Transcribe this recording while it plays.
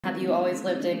Have you always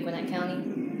lived in Gwinnett County?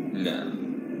 No.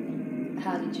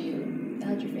 How'd your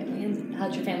family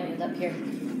end up here?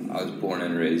 I was born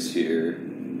and raised here.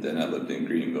 Then I lived in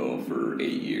Greenville for 8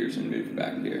 years and moved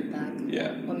back here. Back?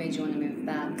 Yeah. What made you want to move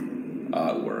back?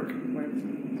 Work.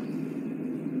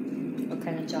 What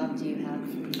kind of job do you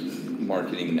have?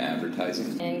 Marketing and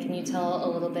advertising. And can you tell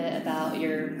a little bit about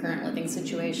your current living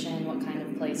situation? What kind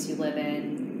of place you live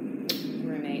in?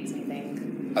 Roommates, anything?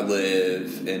 I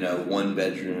live in a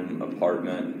 1-bedroom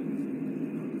apartment.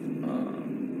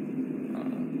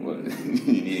 What?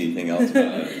 You need anything else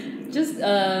about it? Just,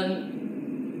 no,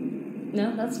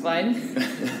 that's fine.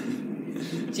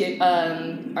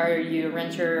 Are you a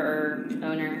renter or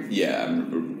owner? Yeah, I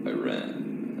rent.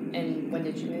 And when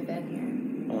did you move in here?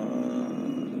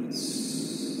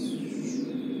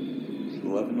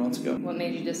 11 months ago. What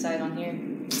made you decide on here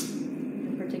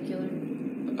in particular?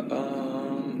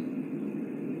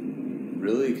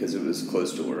 Really, because it was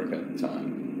close to work at the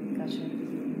time. Gotcha.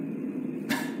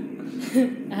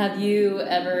 Have you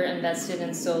ever invested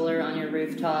in solar on your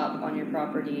rooftop, on your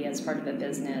property, as part of a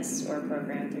business or a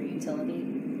program through utility?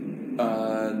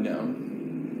 No.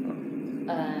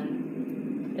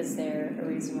 Is there a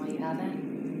reason why you haven't?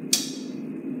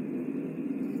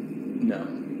 No.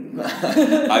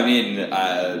 I mean,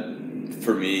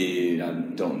 for me, I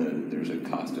don't know that there's a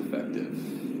cost-effective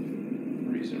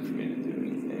reason for me to do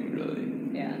anything, really.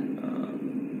 Yeah. I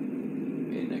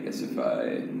mean, I guess if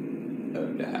I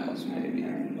owned a house, maybe.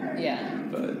 Yeah.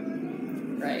 But.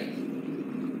 Right.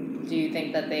 Do you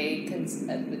think that they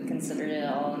considered it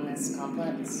all in this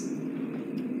complex?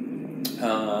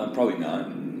 Probably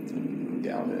not.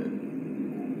 Doubt it.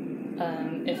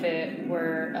 If it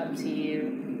were up to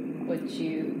you, do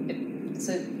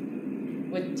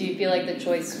you feel like the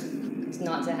choice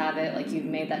not to have it, like you've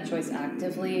made that choice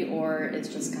actively, or it's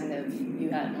just kind of you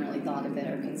hadn't really thought of it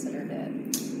or considered it?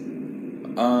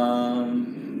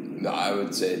 No, I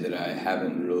would say that I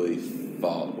haven't really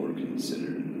thought or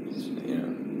considered. You know, I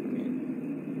mean,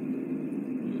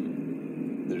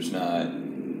 there's not.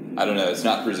 I don't know. It's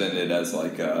not presented as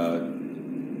like a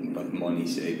money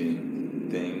saving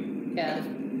thing. Yeah.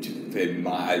 I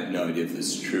have no idea if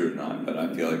this is true or not, but I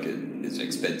feel like it is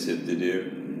expensive to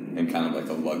do and kind of like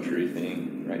a luxury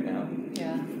thing right now.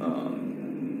 Yeah.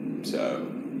 So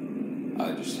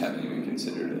I just haven't even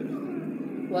considered it.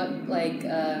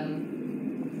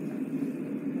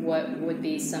 What would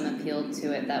be some appeal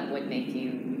to it that would make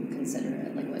you consider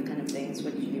it? Like, what kind of things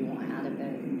would you want out of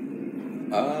it?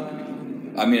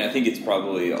 I mean, I think it's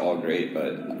probably all great,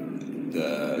 but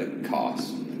the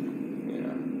cost,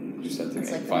 just have to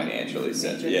make like financially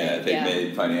sense. Yeah, if it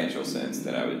made financial sense,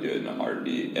 then I would do it in a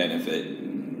heartbeat. And if it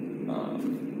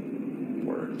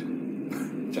worked,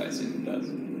 which I assume it does.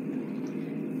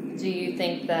 Do you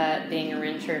think that being a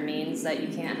renter means that you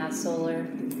can't have solar?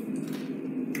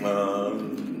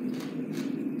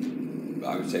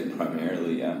 I would say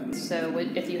primarily, yeah. So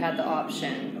if you had the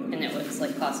option and it was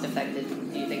like cost effective,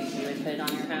 do you think you would put it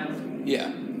on your home?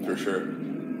 Yeah, for sure.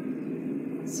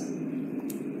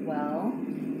 Awesome. Well,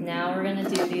 now we're going to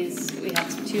do these. We have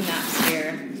 2 maps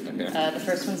here. Okay. The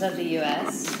first one's of the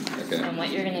U.S. Okay. And what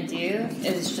you're going to do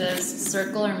is just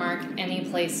circle or mark any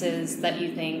places that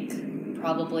you think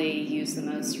probably use the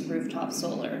most rooftop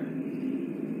solar.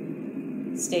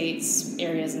 States,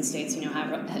 areas and states,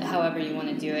 however you want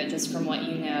to do it, just from what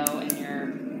you know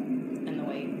in the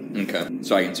way. Okay.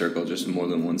 So I can circle just more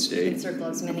than one state? You can circle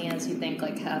as many as you think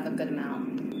have a good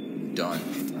amount. Done.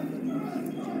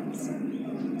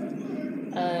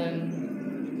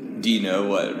 Do you know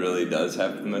what really does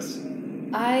have the most?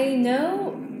 I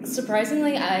know,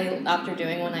 surprisingly, after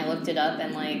doing one, I looked it up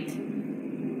and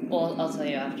I'll tell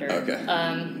you after. Okay.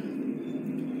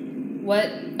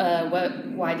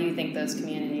 Why do you think those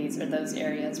communities or those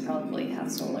areas probably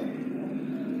have solar?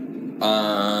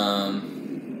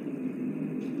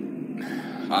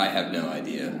 I have no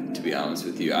idea, to be honest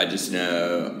with you. I just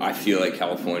know, I feel like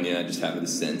California, I just have the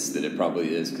sense that it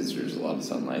probably is because there's a lot of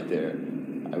sunlight there,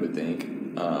 I would think.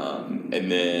 And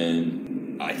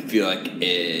then I feel like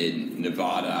in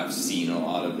Nevada, I've seen a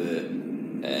lot of it,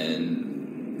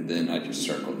 and then I just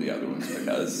circled the other ones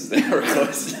because they were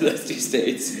close to those 2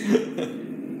 states.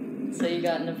 So you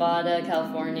got Nevada,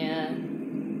 California.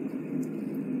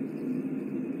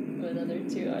 What other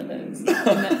 2 are those? New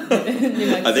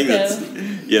Mexico. I think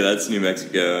that's New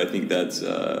Mexico. I think that's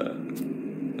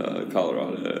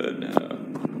Colorado. No.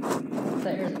 Is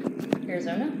that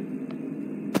Arizona?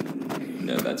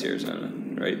 No, that's Arizona,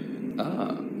 right?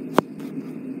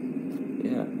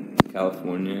 Yeah.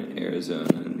 California,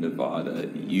 Arizona, Nevada,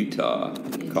 Utah,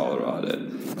 Colorado.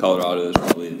 Colorado is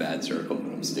probably a bad circle,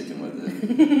 but I'm sticking with it.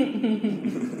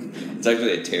 It's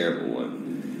actually a terrible one.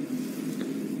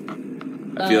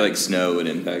 I feel like snow would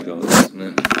impact all this,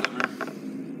 wouldn't it?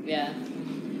 Yeah.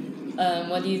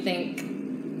 What do you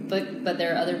think? But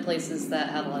there are other places that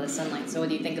have a lot of sunlight. So what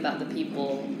do you think about the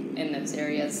people in those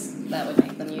areas that would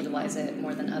make them utilize it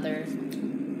more than other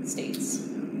states?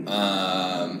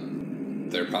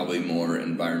 They're probably more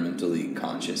environmentally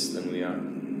conscious than we are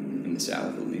in the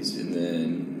South, at least. And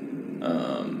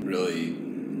then, really,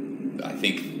 I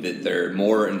think that they're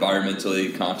more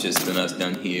environmentally conscious than us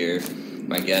down here.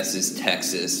 My guess is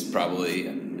Texas probably,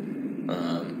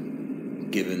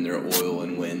 given their oil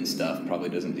and wind stuff, probably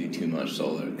doesn't do too much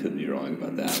solar. Could be wrong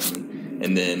about that one.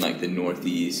 And then, like the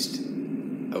Northeast,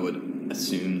 I would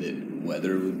assume that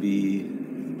weather would be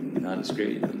not as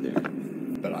great up there,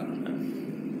 but I don't know.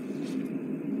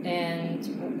 And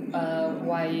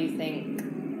what do you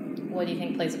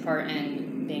think plays a part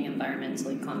in being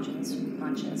environmentally conscious?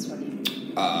 What do you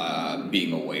think?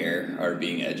 Being aware or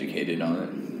being educated on it.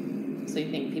 So you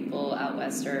think people out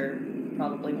west are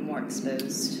probably more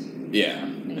exposed? Yeah.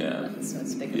 So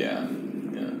it's bigger. Yeah, I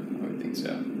would think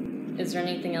so. Is there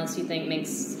anything else you think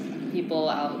makes people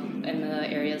out in the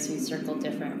areas we circle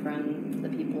different from the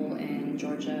people in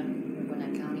Georgia or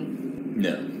Gwinnett County?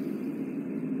 No.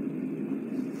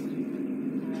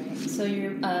 So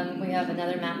we have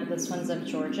another map of this one's of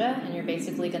Georgia, and you're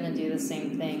basically going to do the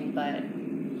same thing, but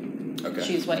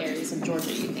choose what areas of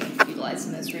Georgia you think utilize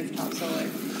the most rooftop solar.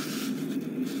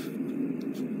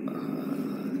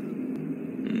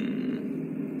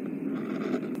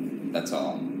 That's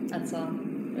all. That's all.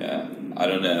 Yeah, I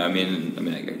don't know. I mean,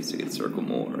 I guess I could circle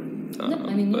more. No,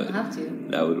 you don't have to.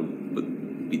 That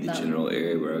would be the general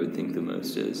area where I would think the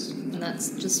most is. And that's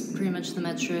just pretty much the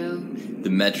metro. The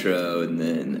metro, and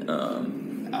then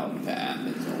out to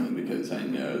Athens, only because I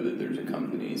know that there's a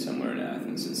company somewhere in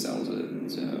Athens that sells it.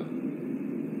 So,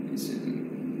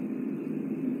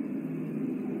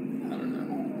 I don't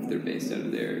know. If they're based out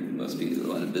of there, it must be a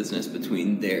lot of business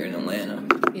between there and Atlanta.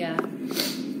 Yeah.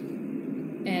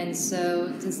 And so,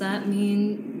 does that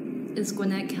mean, is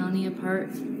Gwinnett County a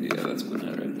part? Yeah, that's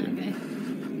Gwinnett right there. Okay.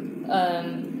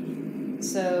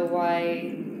 So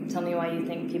tell me why you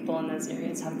think people in those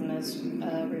areas have the most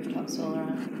rooftop solar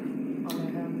on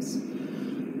their homes?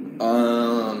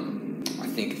 I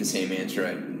think the same answer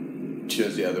I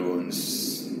chose the other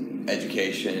ones: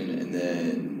 education and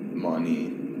then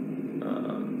money.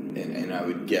 And I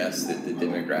would guess that the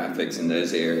demographics in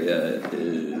those areas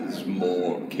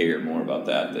care more about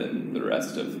that than the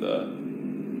rest of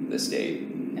the state.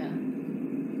 Yeah.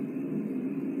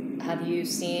 Have you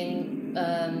seen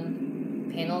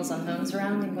panels on homes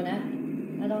around in Gwinnett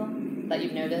at all that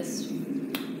you've noticed?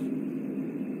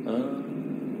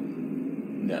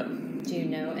 No. Do you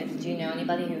know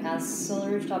anybody who has solar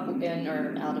rooftop in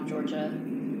or out of Georgia?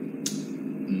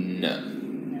 No.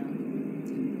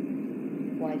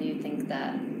 Why do you think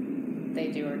that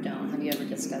they do or don't? Have you ever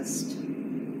discussed?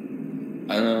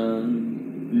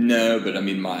 No, but I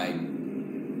mean, my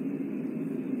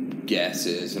guess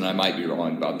is, and I might be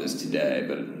wrong about this today,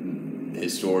 but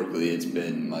historically it's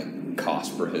been like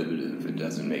cost prohibitive. It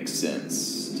doesn't make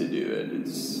sense to do it.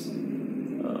 It's,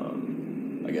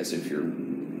 I guess if you're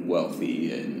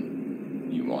wealthy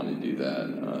and you want to do that,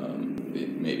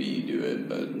 maybe you do it,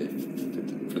 but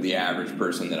for the average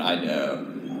person that I know,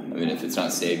 I mean, if it's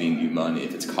not saving you money,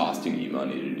 if it's costing you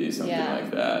money to do something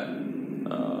like that,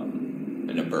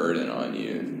 and a burden on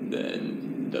you,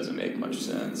 then it doesn't make much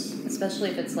sense. Especially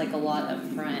if it's like a lot up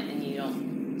front and you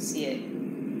don't see it.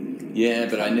 Yeah,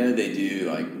 but I know they do,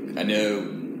 I know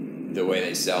the way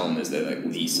they sell them is they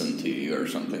lease them to you or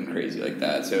something crazy like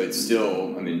that. So it's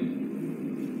still, I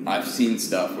mean, I've seen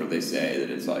stuff where they say that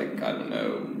it's I don't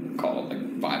know, call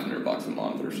it $500 a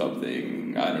month or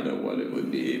something. I don't know what it would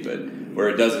be, but where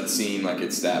it doesn't seem like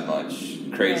it's that much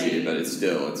crazy, right. But it's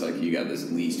still, it's you got this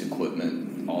leased equipment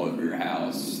all over your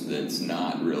house that's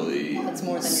not really... That's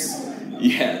more than your...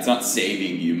 Yeah, it's not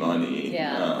saving you money.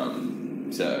 Yeah.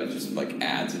 So it just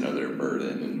adds another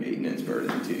burden and maintenance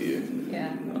burden to you.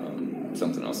 Yeah.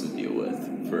 Something else to deal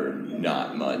with for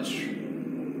not much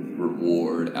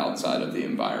reward outside of the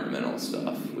environmental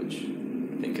stuff, which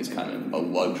I think is kind of a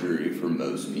luxury for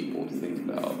most people to think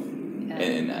about.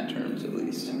 In that terms, at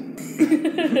least. And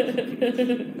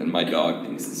my dog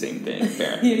thinks the same thing,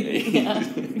 apparently. Yeah,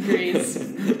 agrees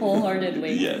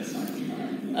wholeheartedly. Yes.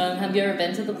 Have you ever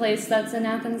been to the place that's in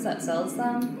Athens that sells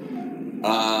them?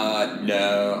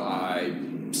 No, I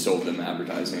sold them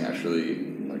advertising, actually,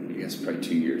 I guess probably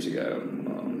 2 years ago.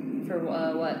 For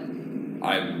what?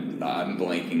 I'm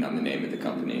blanking on the name of the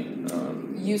company.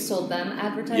 You sold them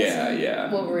advertising? Yeah.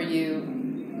 What were you...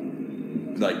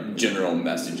 like general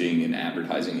messaging and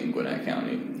advertising in Gwinnett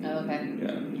County. Oh, okay.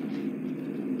 Yeah.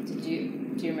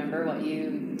 Do you remember what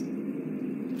you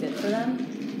did for them?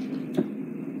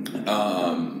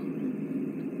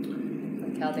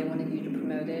 Like how they wanted you to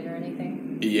promote it or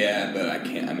anything? Yeah, but I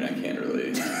can't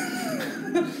really.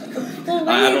 Well,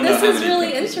 wait, this is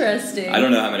really interesting. I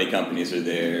don't know how many companies are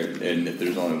there, and if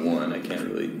there's only one, I can't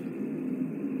really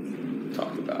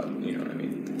talk about. You know what I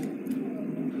mean?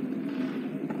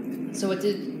 So, what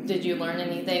did you learn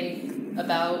anything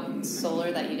about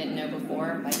solar that you didn't know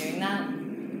before by doing that?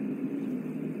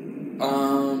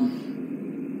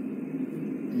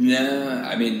 No,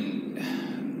 I mean,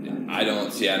 I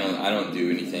don't do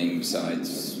anything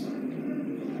besides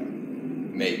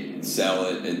sell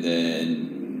it and then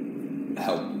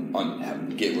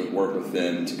work with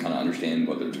them to kind of understand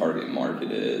what their target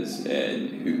market is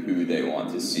and who they want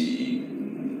to see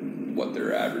what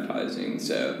they're advertising.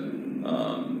 So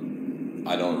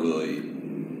I don't really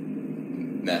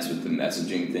mess with the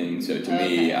messaging thing. So to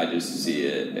me, I just see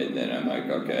it and then I'm like,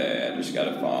 okay, I just got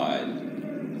to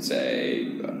find, say,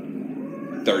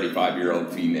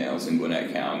 35-year-old females in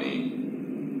Gwinnett County.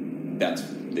 That's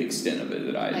the extent of it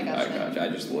that I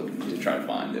just look to try to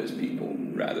find those people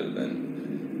rather than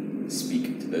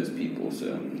speak to those people.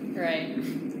 So right.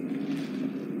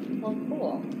 Well,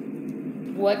 cool.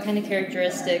 What kind of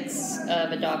characteristics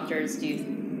of adopters do you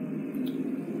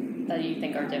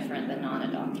think are different than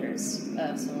non-adopters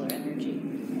of solar energy?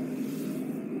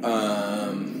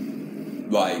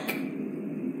 Like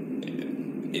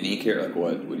any like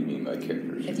what do you mean by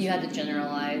characteristics? If you had to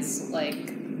generalize,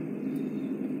 like.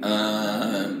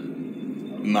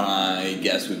 My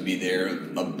guess would be they're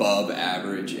above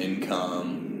average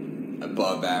income,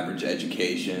 above average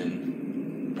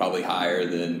education, probably higher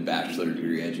than bachelor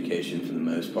degree education for the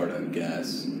most part, I would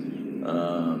guess.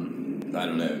 I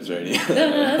don't know. Is there any?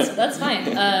 No, that's fine.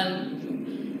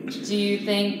 Do you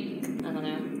think, I don't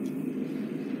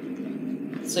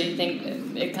know, so you think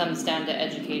it comes down to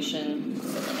education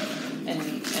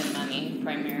and money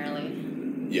primarily?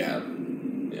 Yeah.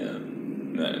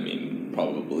 I mean,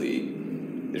 probably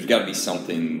there's got to be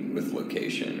something with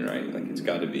location, right? Like it's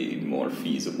got to be more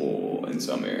feasible in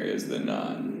some areas than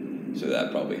not. So that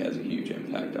probably has a huge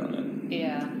impact on it.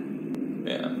 Yeah.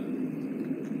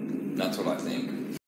 That's what I think.